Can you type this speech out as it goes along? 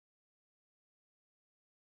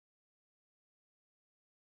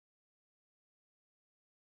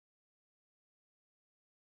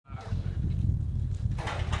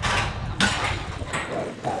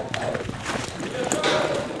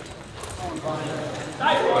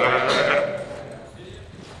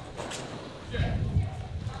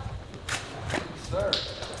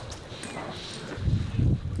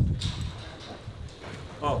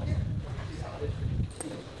Oh.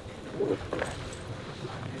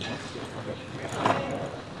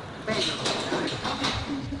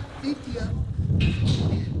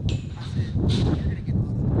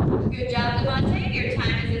 Good job, Devontae. Your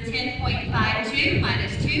time is a 10.52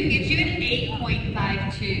 minus 2 gives you an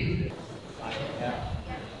 8.52.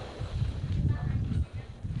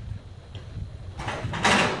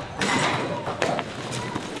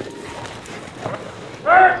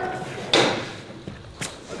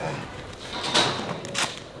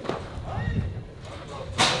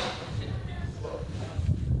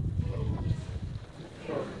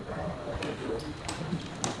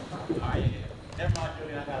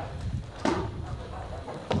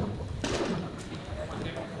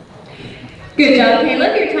 Good job,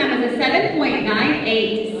 Caleb. Your time is a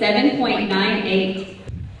 7.98. 7.98.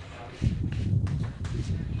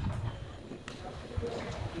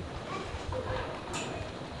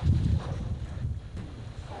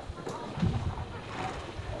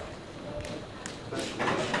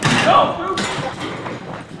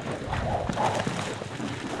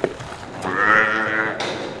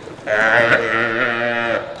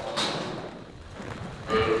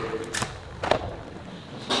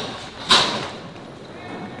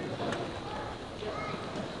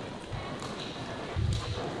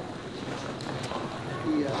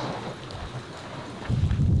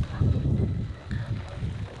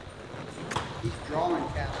 He's drawing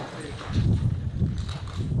cattle too.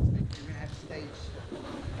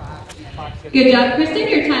 Good job, Kristen.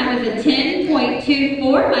 Your time was a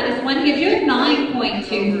 10.24. Minus 1 gives you a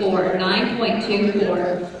 9.24.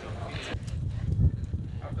 9.24.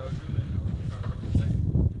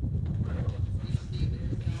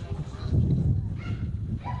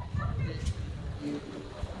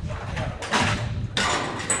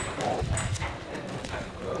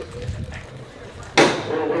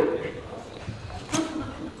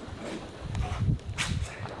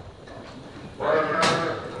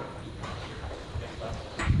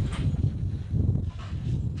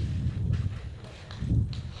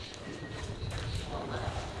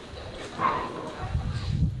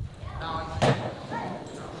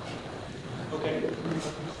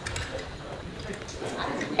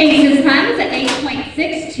 Ace's time is at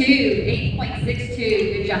 8.62. 8.62.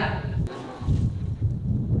 Good job.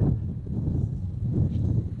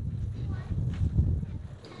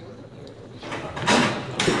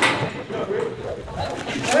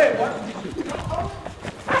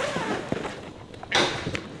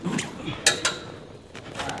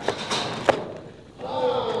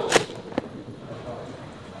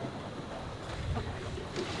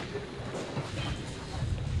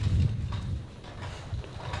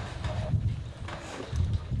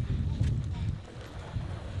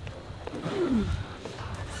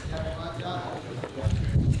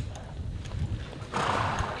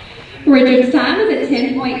 Richard's time is at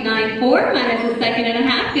 10.94 minus a second and a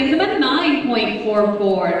half gives him a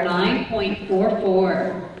 9.44.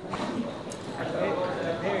 9.44.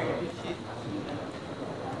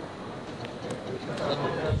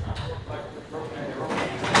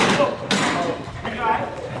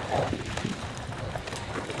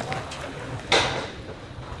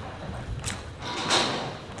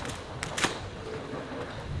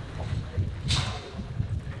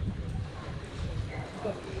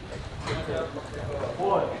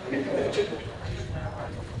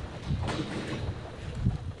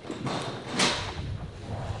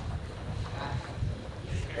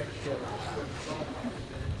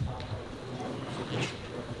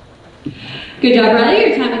 Good job, Riley.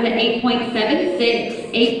 Your time is at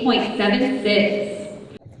 8.76. 8.76.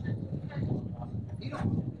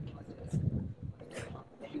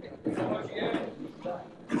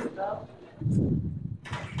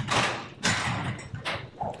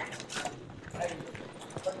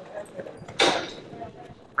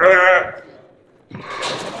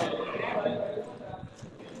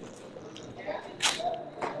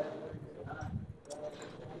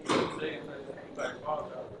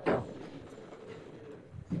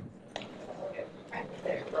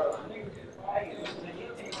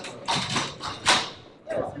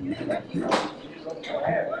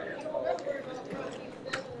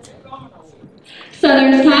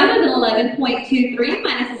 Southern's time is an 11.23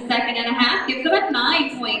 minus a second and a half gives them a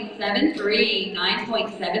 9.73.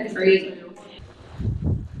 9.73.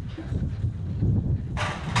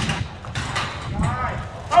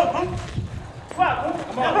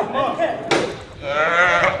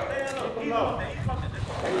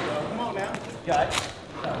 Come on now. Got it.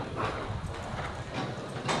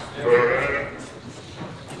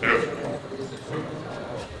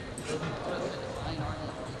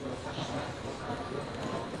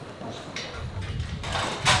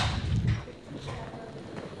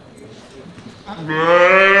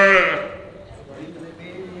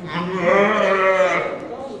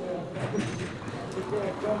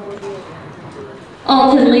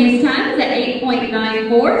 Alton leads time is at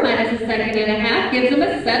 8.94 minus a second and a half gives them a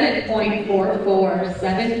 7.44.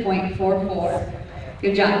 7.44.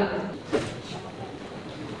 Good job.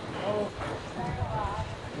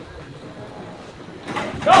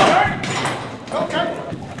 Go, Eric! Okay.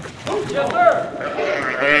 Yes, sir.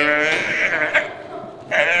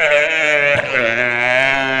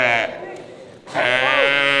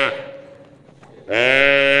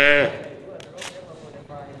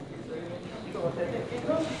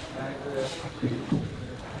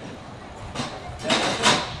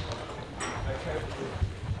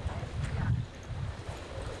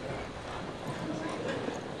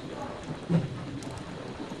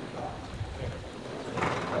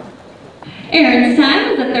 Aaron's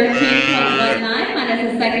time is a 13.19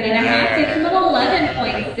 minus a second and a half gives him an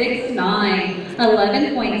 11.69.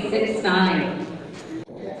 11.69.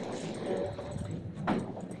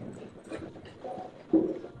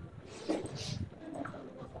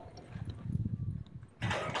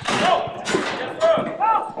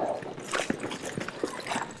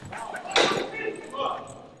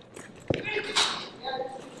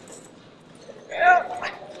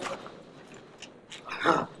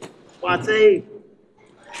 Watty.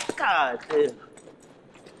 God damn.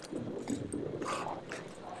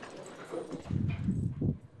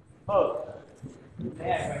 Oh.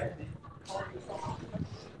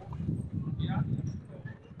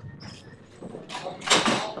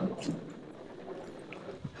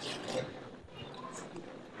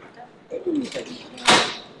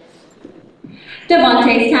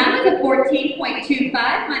 Devontae's time is a 14.25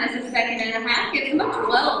 minus a second and a half gives him a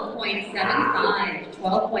 12.75.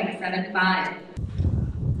 12.75.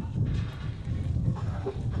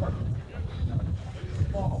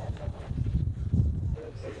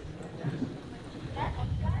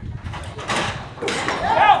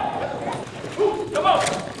 Come on!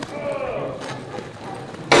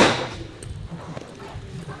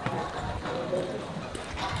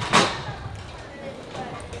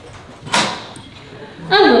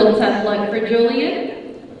 A little tough luck for Julian.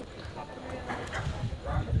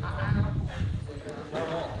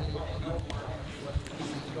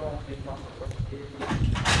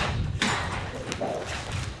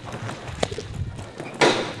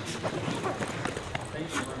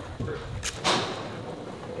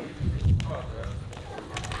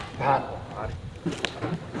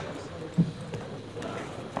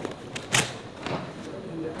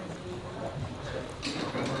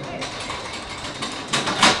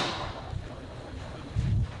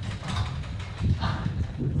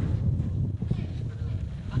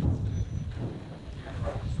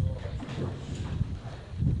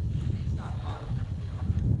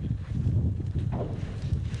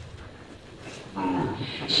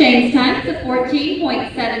 Shane's time is a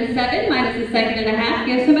 14.77 minus a second and a half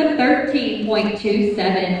gives him a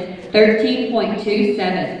 13.27.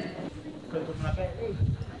 13.27.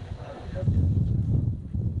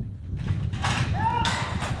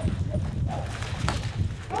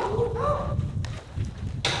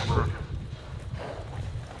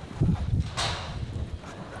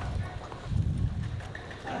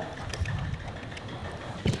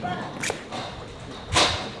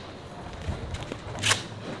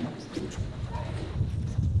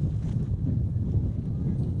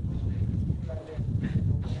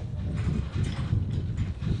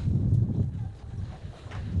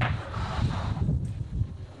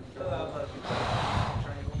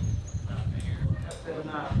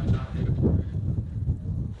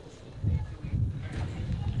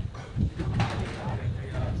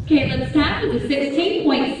 Caitlin's time is a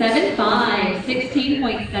 16.75.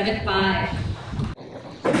 16.75.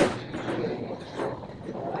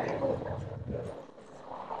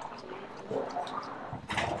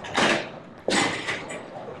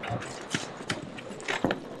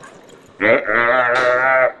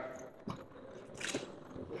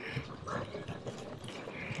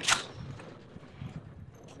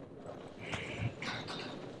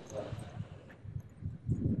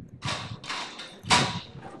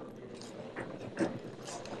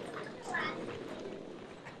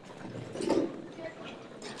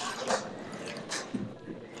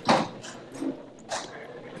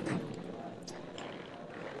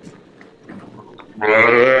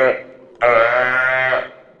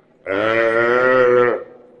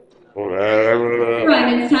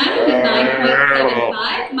 Ryan's time is a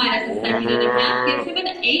 9.75 minus a second and a half gives him an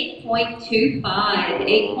 8.25.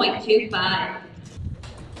 8.25.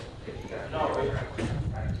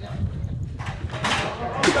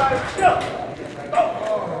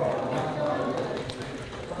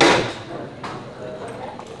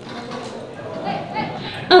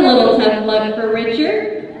 A little tough luck for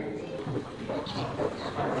Richard.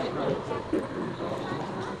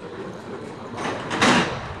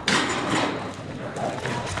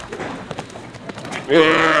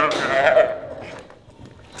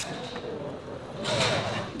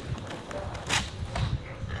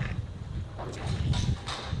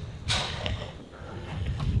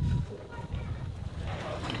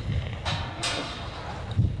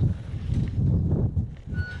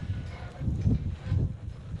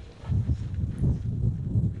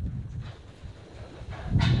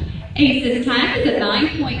 Ace's time is a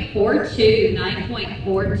 9.42,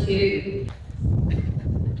 9.42.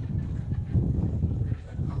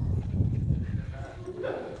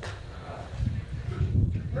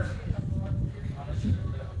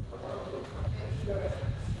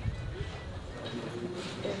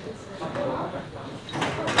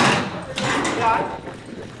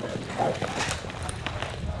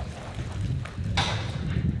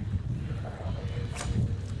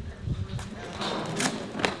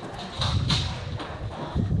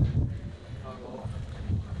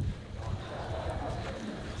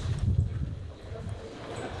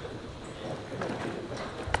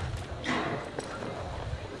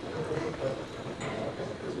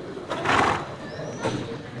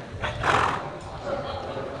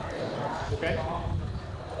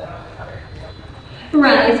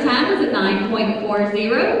 Riley's time was a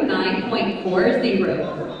 9.40,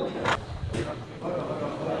 9.40.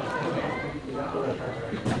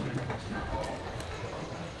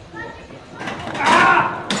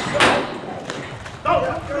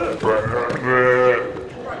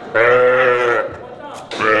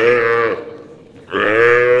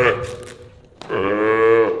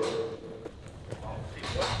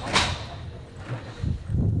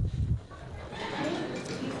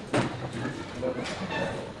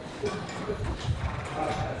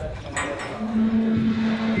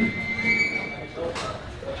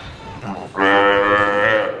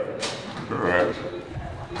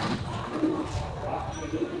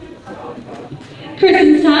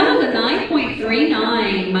 Kristen's time was a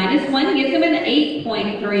 9.39. Minus 1 gives him an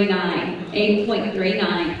 8.39.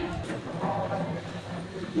 8.39.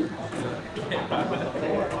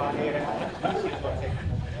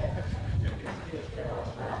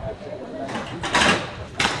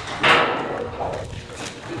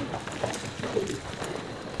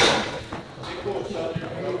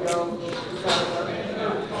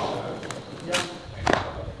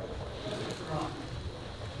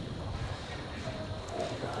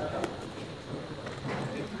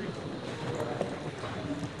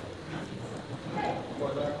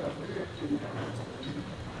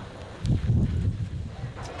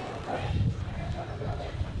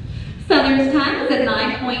 Southern's time is at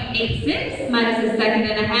 9.86, minus a second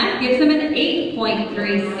and a half, gives him an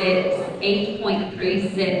 8.36,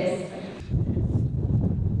 8.36.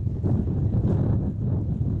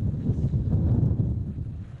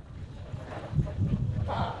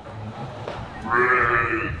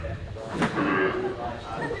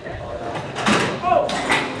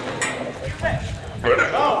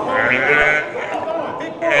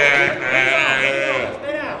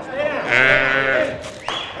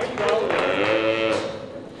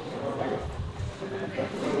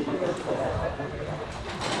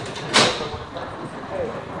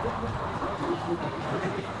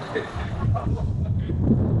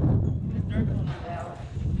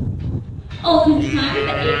 Alton's time is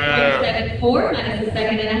at 8.74, minus a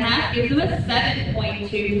second and a half, gives him a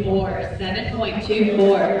 7.24,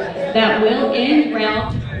 7.24. That will end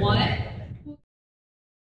round 1.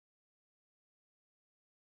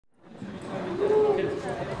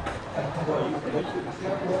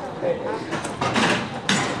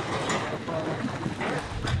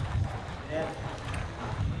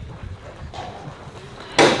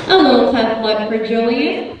 A little tough luck for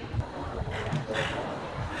Julian.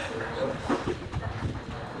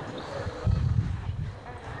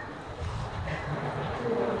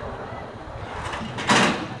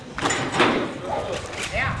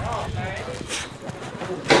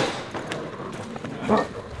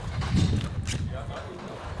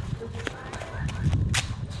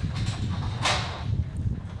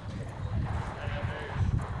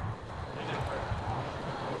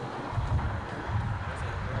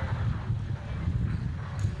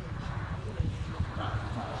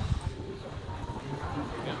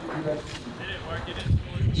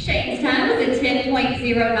 Shane's time was at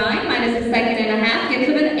 10.09, minus a second and a half, gives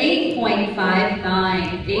him an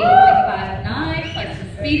 8.59. 8.59 plus the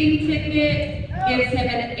speeding ticket gives him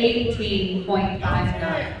an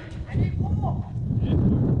 18.59.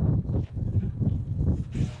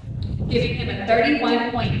 giving him a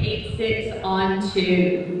 31.86 on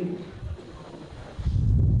 2.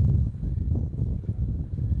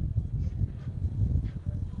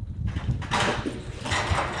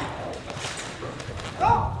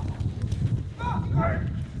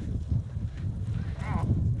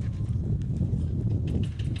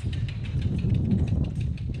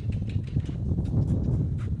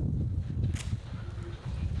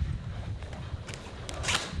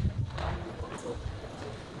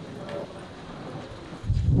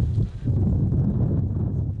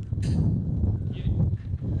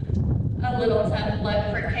 A little tough look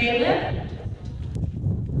for Caleb.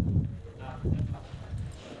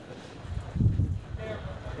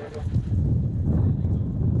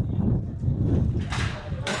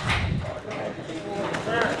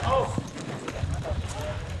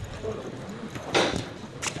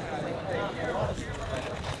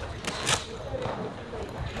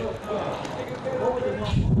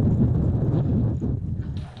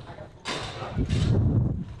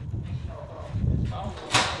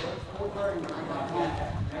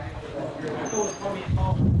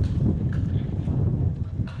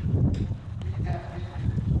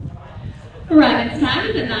 Ryman's time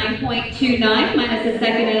is a 9.29 minus a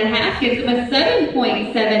second and a half gives him a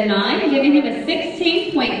 7.79, giving him a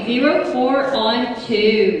 16.04 on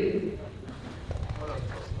 2.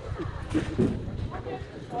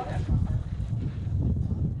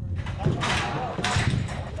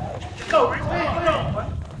 Go, Rick, come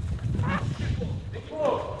on.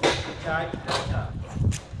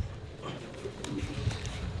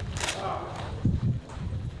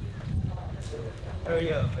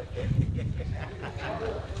 Hurry up.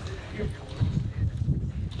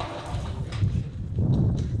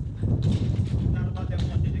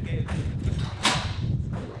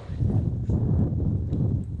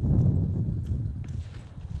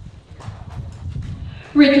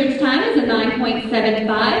 Richard's time is a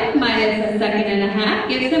 9.75 minus a second and a half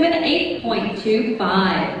gives him an 8.25.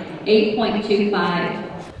 8.25.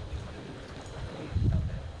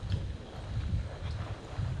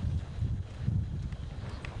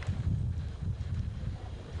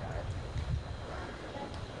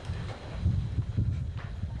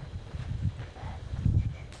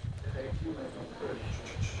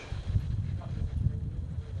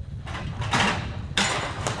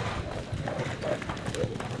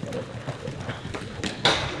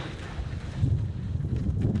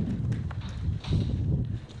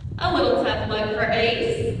 A little tough look for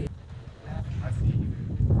Ace.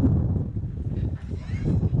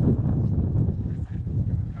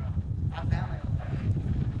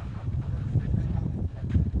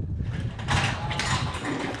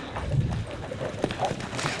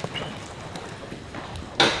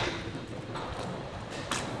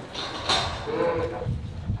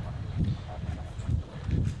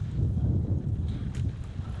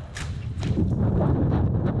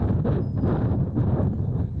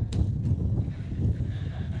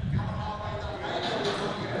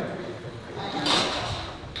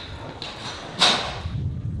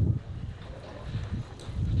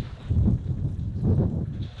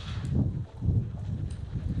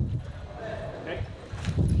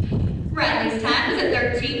 Riley's time is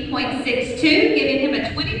at 13.62, giving him a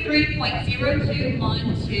 23.02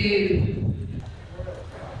 on 2.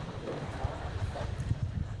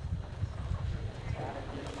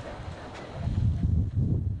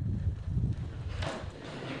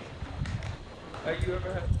 Have you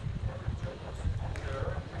ever had?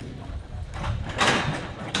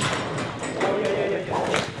 Oh, yeah.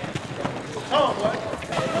 Come on, boy.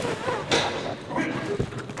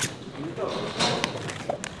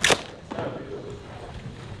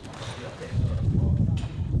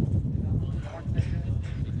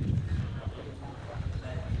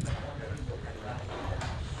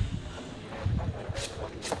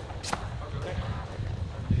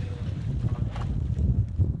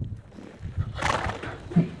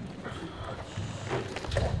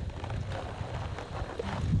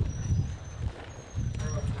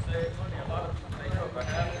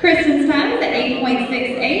 Kristen's time is at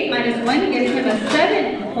 8.68 minus 1 gives him a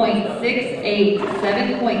 7.68.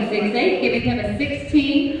 7.68, giving him a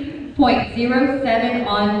 16.07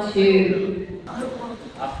 on 2.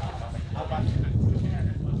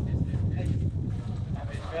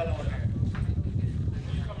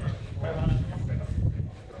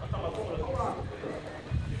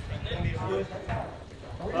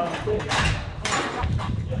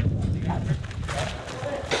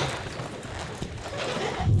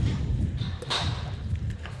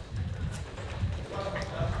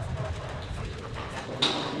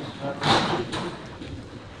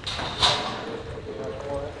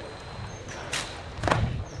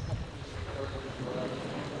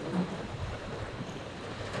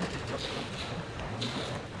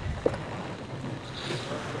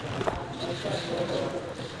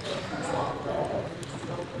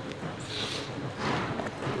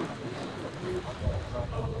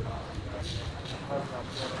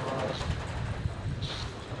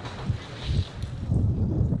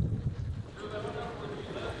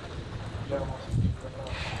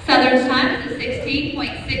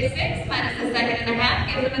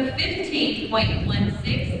 gives him a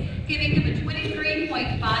 15.16, giving him a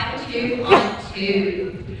 23.52 on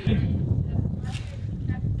 2.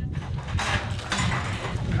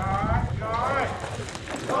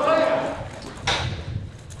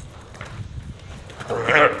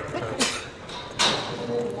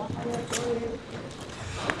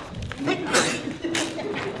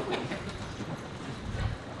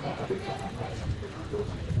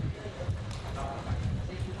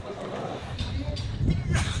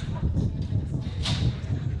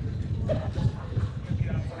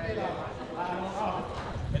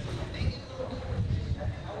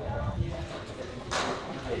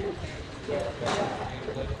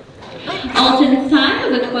 Alton's time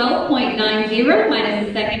was a 12.90 minus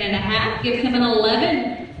a second and a half, gives him an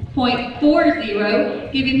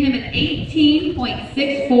 11.40, giving him an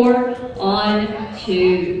 18.64 on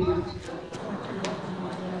 2.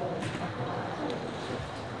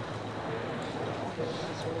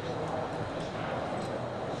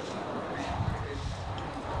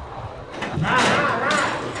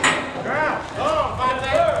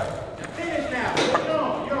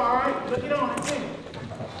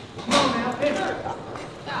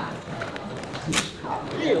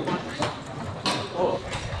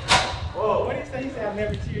 Whoa, what did he say? He said, I've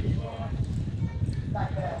never cheered you on.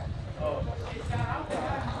 Like that. Oh.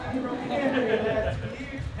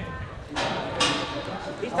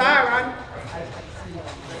 He's tired, right?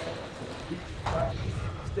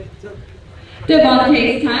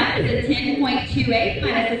 Devontae's time is a 10.28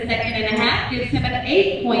 minus a second and a half, gives him an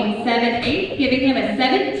 8.78, giving him a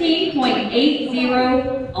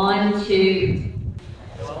 17.80 on 2.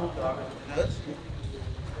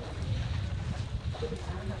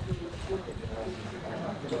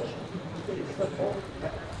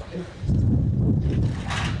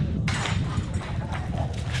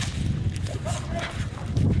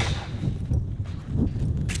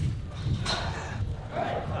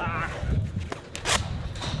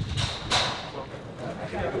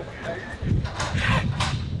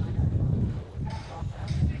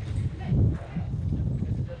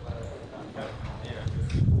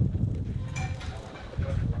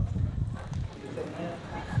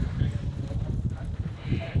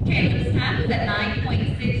 Caleb's time is at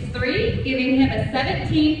 9.63, giving him a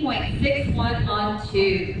 17.61 on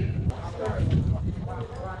 2.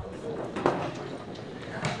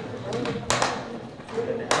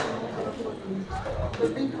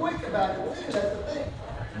 But be quick about it, too, that's the thing.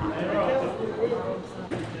 Caleb's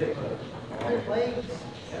time is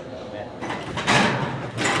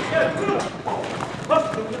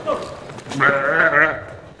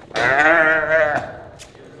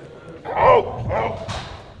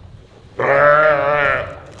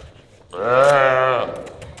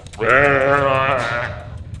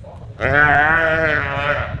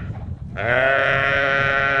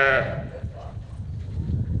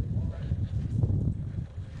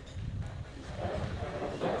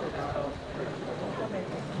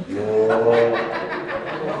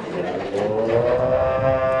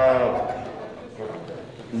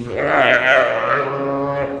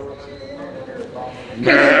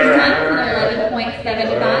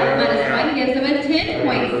 11.75 minus 1 gives him a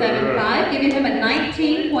 10.75, giving him a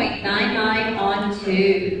 19.99 on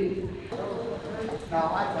 2. No,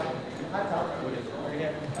 I talk.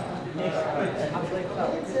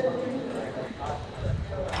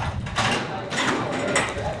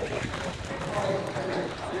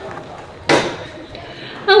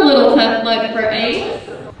 A little tough luck for Ace.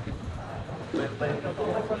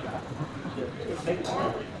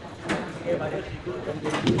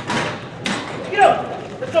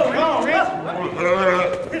 Let's go, come on, Rick.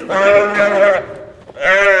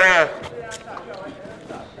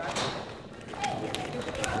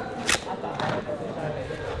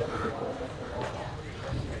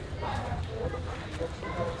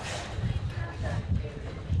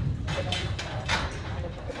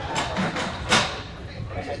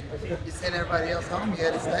 You sent everybody else home, you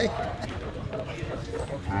had to stay.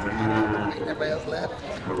 Everybody else left.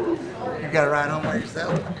 You got to ride home by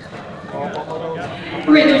yourself.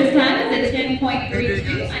 Richard's time is at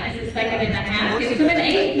 10.32 minus a second and a half, gives him an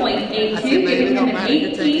 8.82, giving him an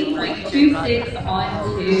 18.26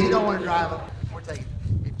 on You 2. don't want to drive up. We're taking,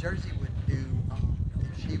 if Jersey would do,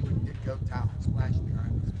 if she would go town and splash me, I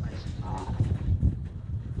would splash.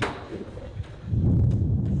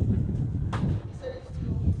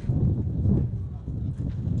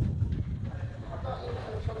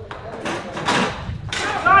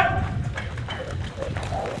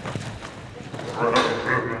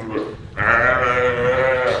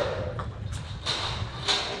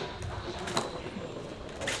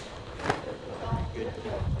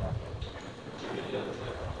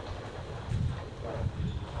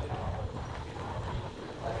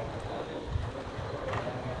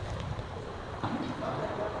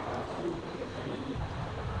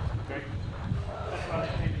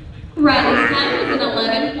 Riley's time was an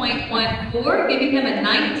 11.14, giving him a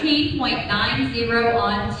 19.90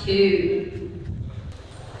 on 2.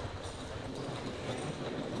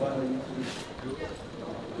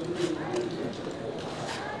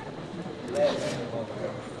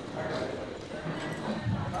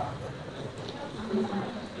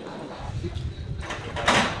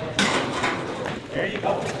 There you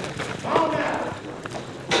go. Come on now.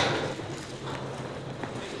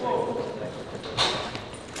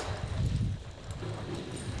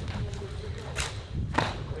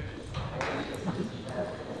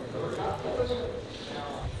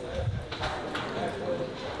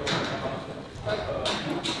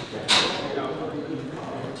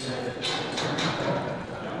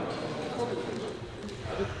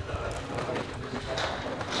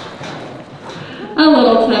 A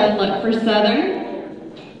little tough look for Southern.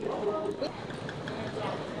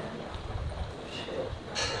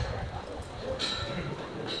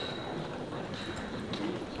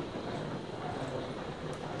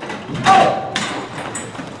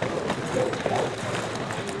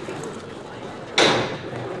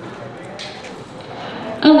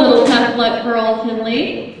 A little tough luck for Alton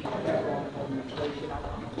Lee.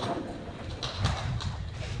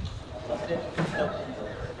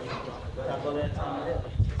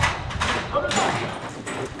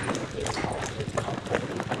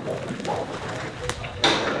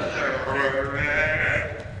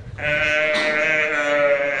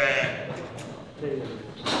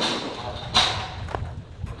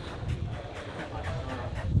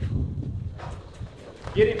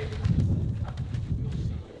 Get it.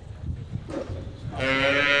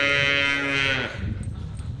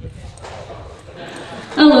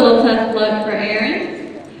 A little tough luck for Aaron.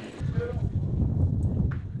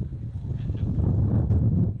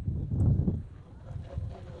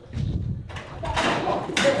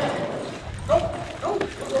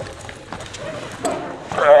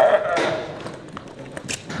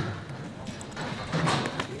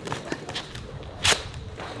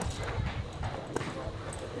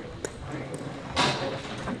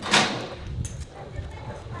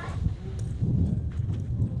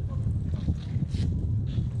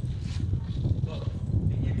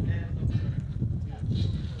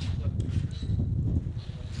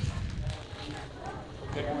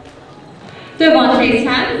 Devontae's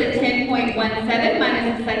time is at 10.17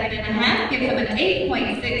 minus a second and a half, gives him an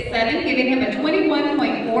 8.67, giving him a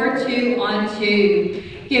 21.42 on 2.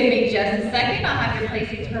 Give me just a second, I'll have your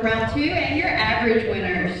placings for round 2 and your average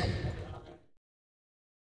winners.